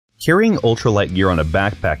Carrying ultralight gear on a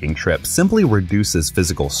backpacking trip simply reduces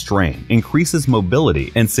physical strain, increases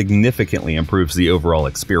mobility, and significantly improves the overall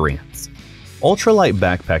experience. Ultralight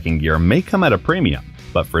backpacking gear may come at a premium,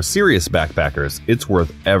 but for serious backpackers, it's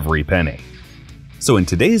worth every penny. So in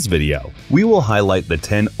today's video, we will highlight the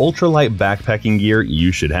 10 ultralight backpacking gear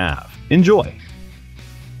you should have. Enjoy!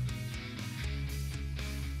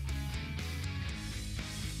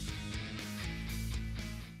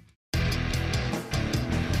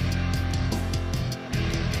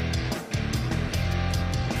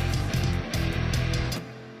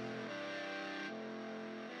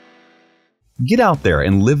 Get out there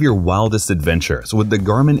and live your wildest adventures with the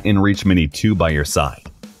Garmin inReach Mini 2 by your side.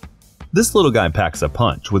 This little guy packs a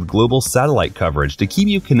punch with global satellite coverage to keep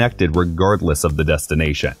you connected regardless of the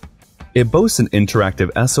destination. It boasts an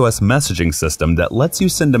interactive SOS messaging system that lets you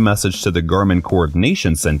send a message to the Garmin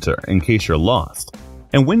Coordination Center in case you're lost.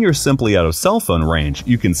 And when you're simply out of cell phone range,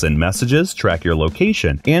 you can send messages, track your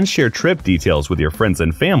location, and share trip details with your friends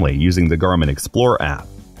and family using the Garmin Explore app.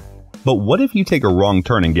 But what if you take a wrong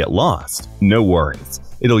turn and get lost? No worries.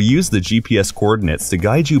 It'll use the GPS coordinates to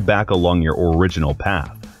guide you back along your original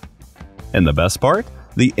path. And the best part?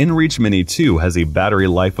 The inReach Mini 2 has a battery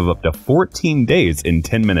life of up to 14 days in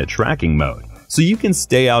 10-minute tracking mode, so you can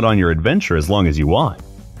stay out on your adventure as long as you want.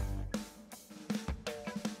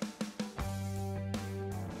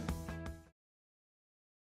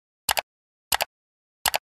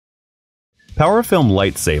 Powerfilm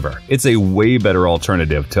Lightsaver. It's a way better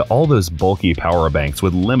alternative to all those bulky power banks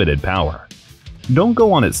with limited power. Don't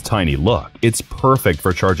go on its tiny look, it's perfect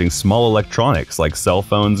for charging small electronics like cell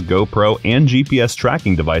phones, GoPro, and GPS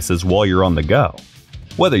tracking devices while you're on the go.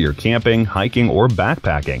 Whether you're camping, hiking, or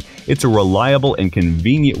backpacking, it's a reliable and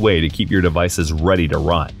convenient way to keep your devices ready to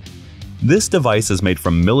run. This device is made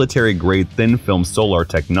from military-grade thin-film solar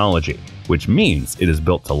technology, which means it is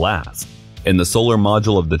built to last. And the solar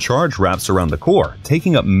module of the charge wraps around the core,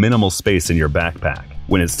 taking up minimal space in your backpack.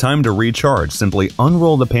 When it's time to recharge, simply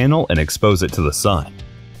unroll the panel and expose it to the sun.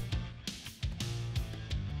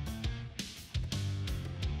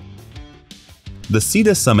 The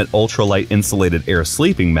Sea Summit Ultralight Insulated Air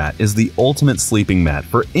Sleeping Mat is the ultimate sleeping mat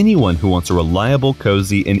for anyone who wants a reliable,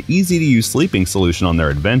 cozy, and easy-to-use sleeping solution on their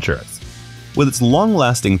adventures. With its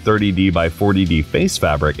long-lasting 30D by 40D face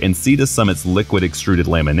fabric and Sea Summit's liquid extruded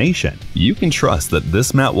lamination, you can trust that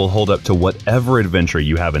this mat will hold up to whatever adventure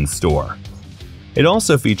you have in store. It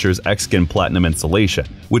also features X-Skin Platinum insulation,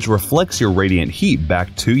 which reflects your radiant heat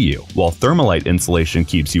back to you, while Thermalite insulation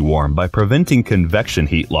keeps you warm by preventing convection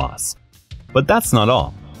heat loss. But that's not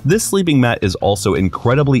all. This sleeping mat is also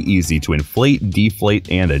incredibly easy to inflate,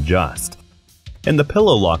 deflate, and adjust. And the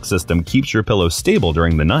pillow lock system keeps your pillow stable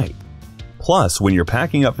during the night. Plus, when you're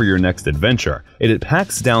packing up for your next adventure, it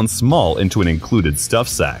packs down small into an included stuff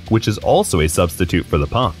sack, which is also a substitute for the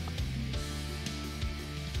pump.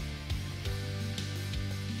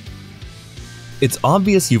 It's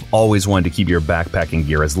obvious you've always wanted to keep your backpacking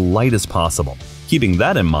gear as light as possible. Keeping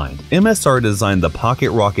that in mind, MSR designed the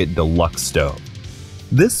PocketRocket Deluxe stove.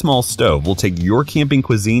 This small stove will take your camping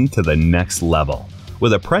cuisine to the next level.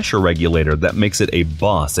 With a pressure regulator that makes it a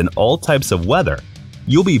boss in all types of weather,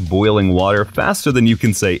 you'll be boiling water faster than you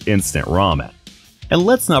can say instant ramen. And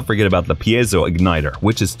let's not forget about the piezo igniter,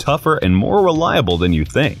 which is tougher and more reliable than you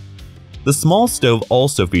think. The small stove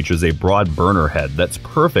also features a broad burner head that's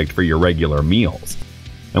perfect for your regular meals.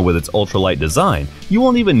 And with its ultralight design, you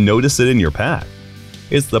won't even notice it in your pack.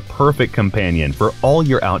 It's the perfect companion for all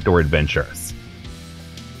your outdoor adventures.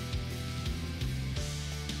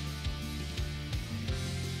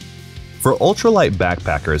 For ultralight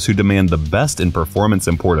backpackers who demand the best in performance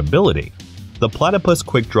and portability, the Platypus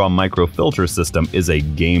QuickDraw microfilter system is a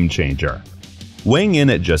game changer. Weighing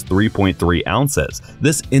in at just 3.3 ounces,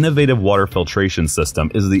 this innovative water filtration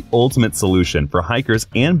system is the ultimate solution for hikers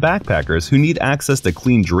and backpackers who need access to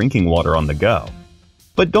clean drinking water on the go.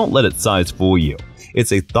 But don't let its size fool you.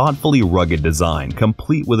 It's a thoughtfully rugged design,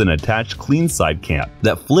 complete with an attached clean side cap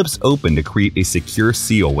that flips open to create a secure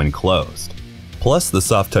seal when closed. Plus, the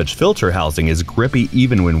soft touch filter housing is grippy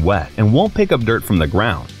even when wet and won't pick up dirt from the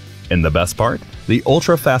ground. And the best part? The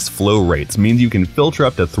ultra-fast flow rates mean you can filter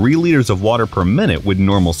up to 3 liters of water per minute with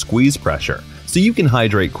normal squeeze pressure, so you can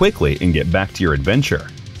hydrate quickly and get back to your adventure.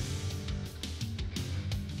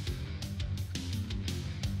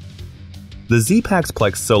 The Zpacks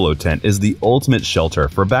Plex Solo Tent is the ultimate shelter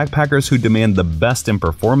for backpackers who demand the best in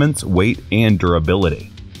performance, weight, and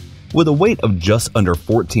durability. With a weight of just under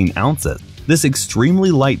 14 ounces, this extremely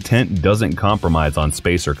light tent doesn't compromise on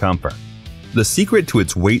space or comfort. The secret to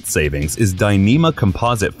its weight savings is Dyneema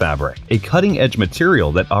composite fabric, a cutting-edge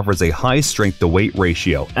material that offers a high strength-to-weight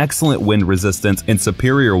ratio, excellent wind resistance, and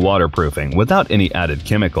superior waterproofing without any added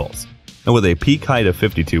chemicals. And with a peak height of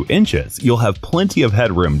 52 inches, you'll have plenty of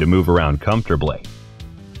headroom to move around comfortably.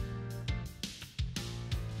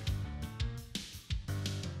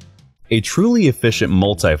 A truly efficient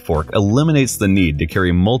multi-fork eliminates the need to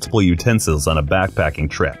carry multiple utensils on a backpacking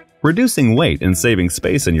trip, reducing weight and saving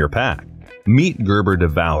space in your pack. Meet Gerber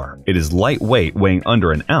DEVOUR. It is lightweight, weighing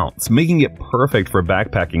under an ounce, making it perfect for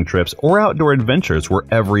backpacking trips or outdoor adventures where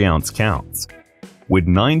every ounce counts. With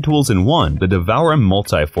 9 tools in one, the DEVOUR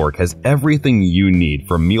multi-fork has everything you need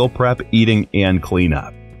for meal prep, eating, and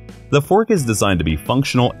cleanup. The fork is designed to be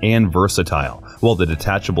functional and versatile, while the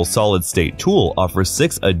detachable solid-state tool offers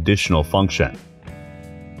 6 additional functions.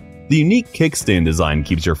 The unique kickstand design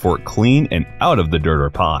keeps your fork clean and out of the dirt or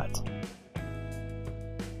pot.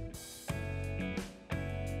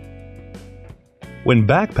 When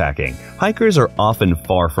backpacking, hikers are often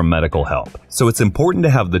far from medical help, so it's important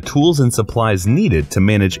to have the tools and supplies needed to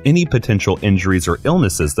manage any potential injuries or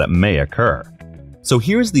illnesses that may occur. So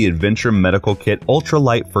here's the Adventure Medical Kit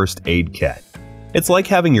Ultralight First Aid Kit. It's like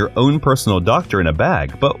having your own personal doctor in a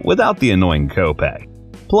bag, but without the annoying copay.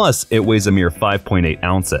 Plus, it weighs a mere 5.8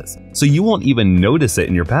 ounces, so you won't even notice it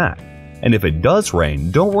in your pack. And if it does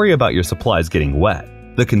rain, don't worry about your supplies getting wet.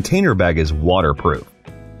 The container bag is waterproof.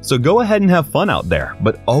 So go ahead and have fun out there,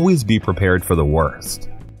 but always be prepared for the worst.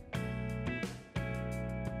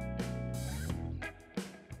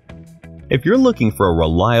 If you're looking for a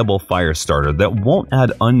reliable fire starter that won't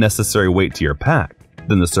add unnecessary weight to your pack,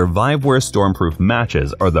 then the Surviveware Stormproof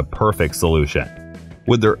matches are the perfect solution.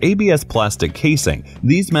 With their ABS plastic casing,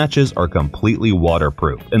 these matches are completely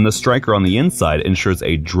waterproof, and the striker on the inside ensures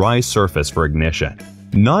a dry surface for ignition.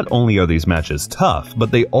 Not only are these matches tough,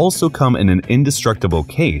 but they also come in an indestructible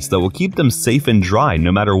case that will keep them safe and dry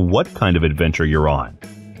no matter what kind of adventure you're on.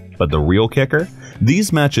 But the real kicker?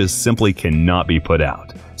 These matches simply cannot be put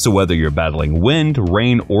out. So whether you're battling wind,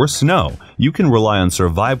 rain, or snow, you can rely on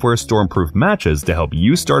Surviveware Stormproof matches to help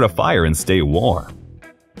you start a fire and stay warm.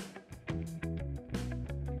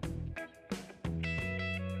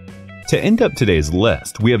 To end up today's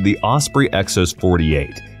list, we have the Osprey EXOS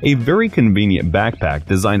 48, a very convenient backpack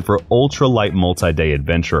designed for ultralight multi-day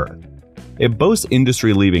adventurers. It boasts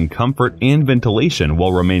industry-leading comfort and ventilation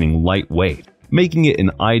while remaining lightweight, making it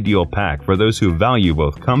an ideal pack for those who value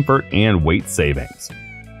both comfort and weight savings.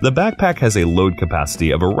 The backpack has a load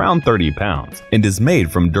capacity of around 30 pounds and is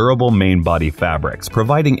made from durable main body fabrics,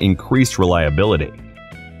 providing increased reliability.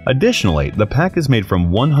 Additionally, the pack is made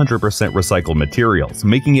from 100% recycled materials,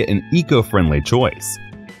 making it an eco-friendly choice.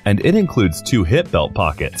 And it includes 2 hip belt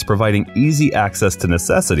pockets, providing easy access to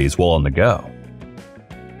necessities while on the go.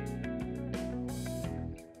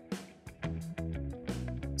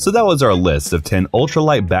 So that was our list of 10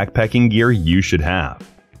 ultralight backpacking gear you should have.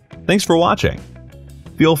 Thanks for watching.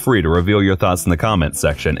 Feel free to reveal your thoughts in the comments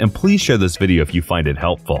section, and please share this video if you find it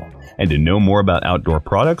helpful. And to know more about outdoor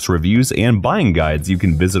products, reviews, and buying guides, you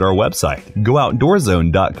can visit our website,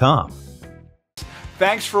 gooutdoorzone.com.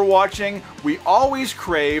 Thanks for watching. We always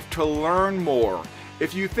crave to learn more.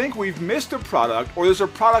 If you think we've missed a product or there's a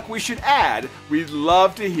product we should add, we'd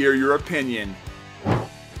love to hear your opinion.